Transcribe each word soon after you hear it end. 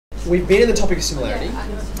we've been in the topic of similarity.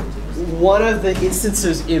 One of the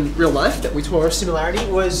instances in real life that we taught of similarity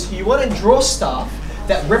was you want to draw stuff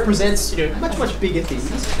that represents, much, much bigger things.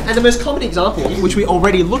 And the most common example, which we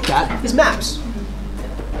already looked at, is maps.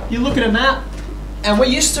 You look at a map, and we're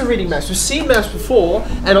used to reading maps. We've seen maps before,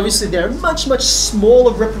 and obviously they're a much, much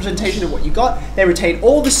smaller representation of what you got. They retain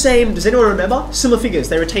all the same, does anyone remember? Similar figures.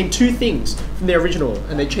 They retain two things from their original,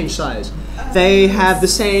 and they change size. They have the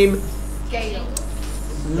same... Scale.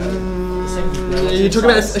 You're talking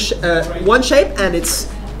about one shape, and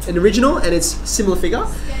it's an original, and it's similar figure.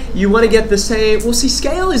 You want to get the same... Well, see,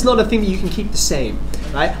 scale is not a thing that you can keep the same,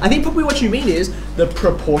 right? I think probably what you mean is the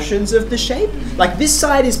proportions of the shape. Like this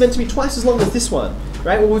side is meant to be twice as long as this one,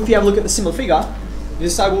 right? Well, if you have a look at the similar figure,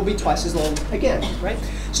 this side will be twice as long again, right?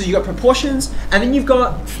 So you've got proportions, and then you've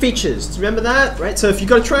got features. Do you remember that, right? So if you've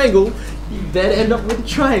got a triangle, you then end up with a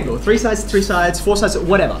triangle. 3 sides, 4 sides,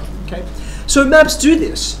 whatever, okay? So maps do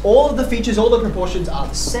this. All of the features, all the proportions are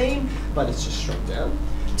the same, but it's just shrunk down.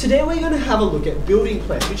 Today we're going to have a look at building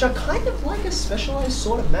plans, which are kind of like a specialized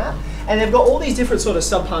sort of map, and they've got all these different sort of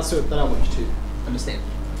subparts to it that I want you to understand.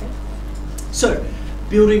 Okay? So,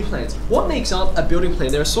 building plans. What makes up a building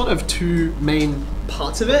plan? There are sort of two main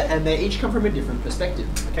parts of it, and they each come from a different perspective.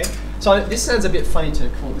 Okay? So this sounds a bit funny to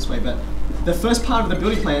call it this way, but the first part of the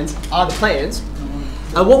building plans are the plans.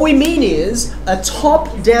 And what we mean is a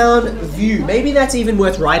top-down view. Maybe that's even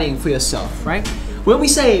worth writing for yourself, right? When we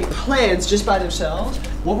say plans just by themselves,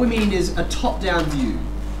 what we mean is a top-down view.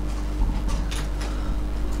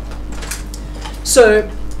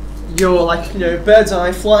 So you're like, bird's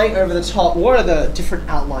eye flying over the top. What are the different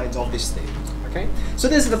outlines of this thing? Okay, so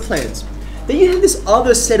these are the plans. Then you have this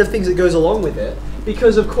other set of things that goes along with it,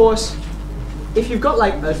 because of course, if you've got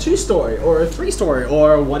like a 2-story or a 3-story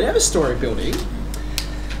or whatever story building,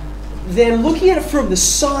 then looking at it from the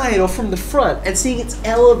side or from the front and seeing its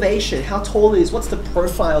elevation, how tall it is, what's the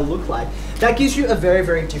profile look like, that gives you a very,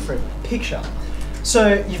 very different picture.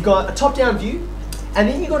 So you've got a top-down view, and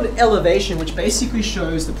then you've got an elevation which basically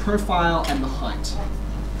shows the profile and the height.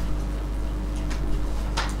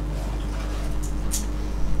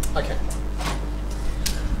 Okay.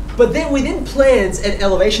 But then within plans and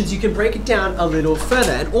elevations, you can break it down a little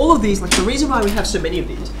further. And all of these, like the reason why we have so many of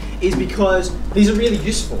these is because these are really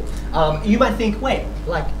useful. You might think, wait,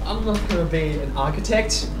 like I'm not going to be an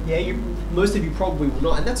architect. Yeah, most of you probably will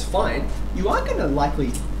not, and that's fine. You are going to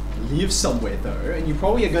likely live somewhere though, and you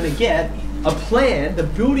probably are going to get a plan, the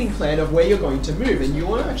building plan of where you're going to move, and you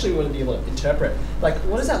want to be able to interpret, like,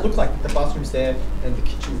 what does that look like? The bathroom's there, and the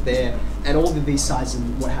kitchen's there, and all of these sides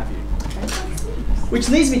and what have you. Okay? Which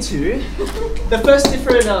leads me to the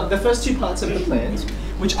first two parts of the plans,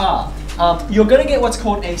 which are you're going to get what's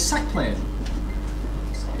called a site plan.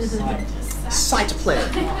 Site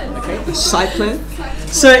plan. Okay, a site plan.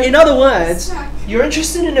 So in other words, you're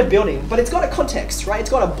interested in a building, but it's got a context, right? It's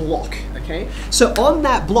got a block. Okay, so on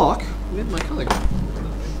that block, where'd my color go?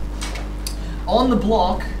 On the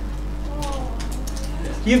block,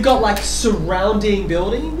 you've got like surrounding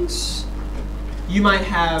buildings. You might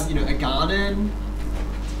have, a garden.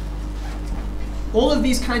 All of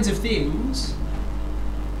these kinds of things,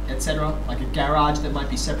 etc., like a garage that might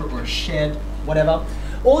be separate, or a shed, whatever.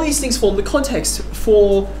 All these things form the context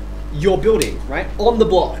for your building, right? On the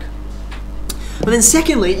block. But then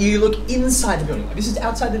secondly, you look inside the building. Like this is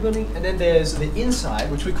outside the building, and then there's the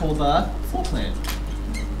inside, which we call the floor plan.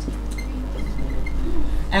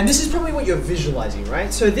 And this is probably what you're visualizing,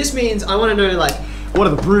 right? So this means I want to know, like, what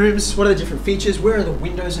are the rooms? What are the different features? Where are the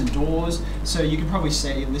windows and doors? So you can probably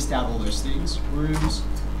list out all those things. Rooms,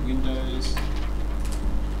 windows,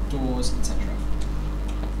 doors, etc.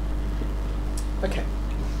 Okay.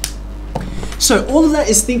 So all of that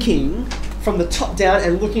is thinking from the top down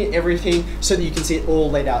and looking at everything so that you can see it all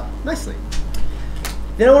laid out nicely.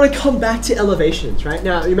 Then I want to come back to elevations, right?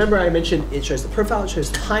 Now, remember I mentioned it shows the profile, it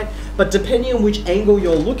shows the height, but depending on which angle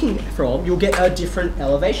you're looking from, you'll get a different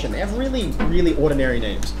elevation. They have really, really ordinary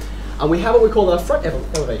names. And we have what we call a front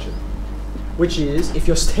elevation, which is if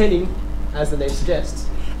you're standing, as the name suggests,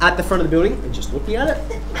 at the front of the building and just looking at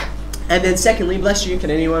it. And then secondly, bless you,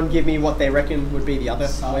 can anyone give me what they reckon would be the other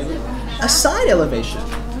way? A side elevation.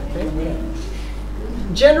 Okay.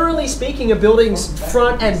 Generally speaking, a building's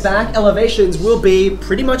front and back elevations will be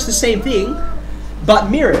pretty much the same thing,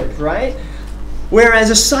 but mirrored, right? Whereas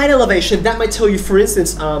a side elevation, that might tell you, for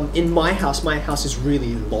instance, in my house is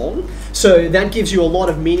really long, so that gives you a lot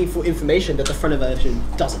of meaningful information that the front elevation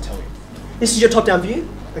doesn't tell you. This is your top-down view,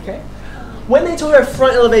 okay? When they talk about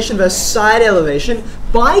front elevation versus side elevation,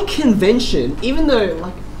 by convention, even though,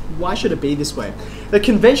 like, why should it be this way? The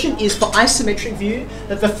convention is for isometric view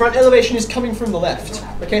that the front elevation is coming from the left.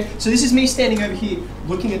 Okay, so this is me standing over here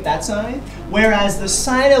looking at that side, whereas the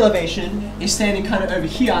side elevation is standing kind of over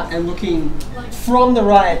here and looking from the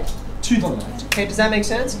right to the left. Okay, does that make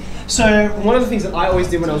sense? So one of the things that I always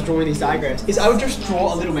did when I was drawing these diagrams is I would just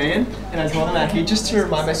draw a little man and I'd draw them out here just to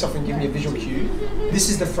remind myself and give me a visual cue. This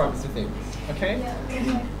is the front of the thing. Okay?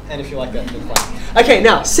 And if you like that, then fine. Okay,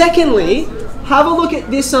 now, secondly, have a look at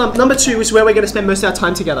this number 2, which is where we're going to spend most of our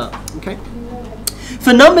time together. Okay?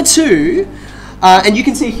 For number 2, and you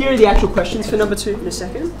can see here are the actual questions for number 2 in a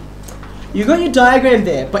second. You've got your diagram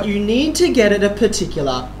there, but you need to get it a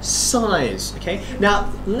particular size, okay?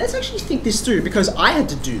 Now, let's actually think this through, because I had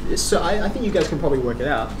to do this, so I think you guys can probably work it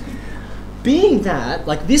out. Being that,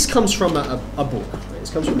 like, this comes from a book. Right? This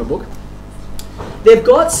comes from a book. They've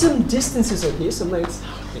got some distances up here, some lengths.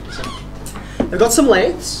 Thank you, sir. They've got some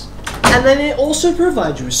lengths, and then it also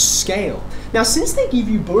provides you a scale. Now, since they give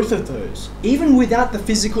you both of those, even without the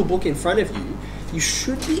physical book in front of you, you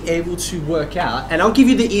should be able to work out, and I'll give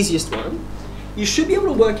you the easiest one, you should be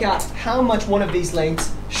able to work out how much one of these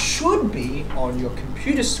lengths should be on your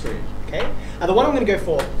computer screen, okay? Now the one I'm going to go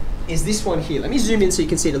for is this one here. Let me zoom in so you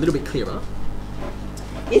can see it a little bit clearer.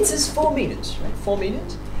 It says 4 meters, right? 4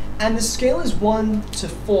 meters. And the scale is 1 to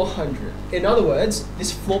 400. In other words,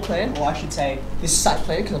 this floor plan, or I should say this site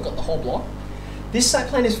plan, because I've got the whole block, this site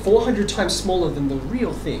plan is 400 times smaller than the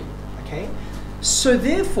real thing, okay? So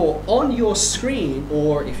therefore, on your screen,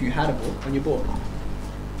 or if you had a book, on your book,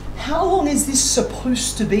 how long is this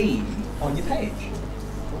supposed to be on your page?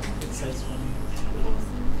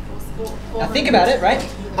 Now think about it, right?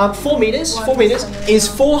 4 meters is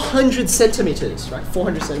 400 centimeters, right?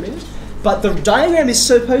 400 centimeters. But the diagram is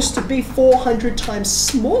supposed to be 400 times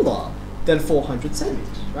smaller than 400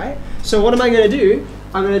 centimeters, right? So what am I going to do?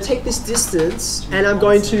 I'm going to take this distance and I'm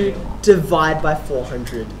going to divide by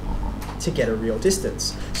 400 to get a real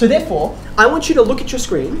distance. So therefore, I want you to look at your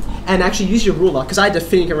screen and actually use your ruler, because I had to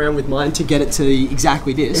think around with mine to get it to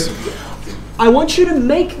exactly this. I want you to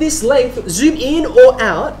make this length zoom in or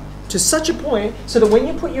out to such a point so that when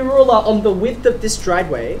you put your ruler on the width of this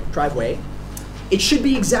driveway, it should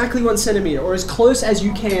be exactly 1 centimeter, or as close as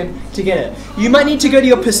you can to get it. You might need to go to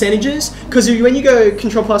your percentages, because when you go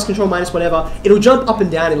control plus, control minus, whatever, it'll jump up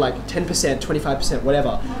and down in like 10%, 25%,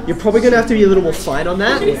 whatever. You're probably going to have to be a little more fine on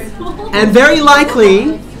that. And very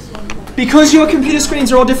likely, because your computer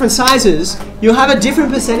screens are all different sizes, you'll have a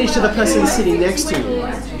different percentage to the person sitting next to you.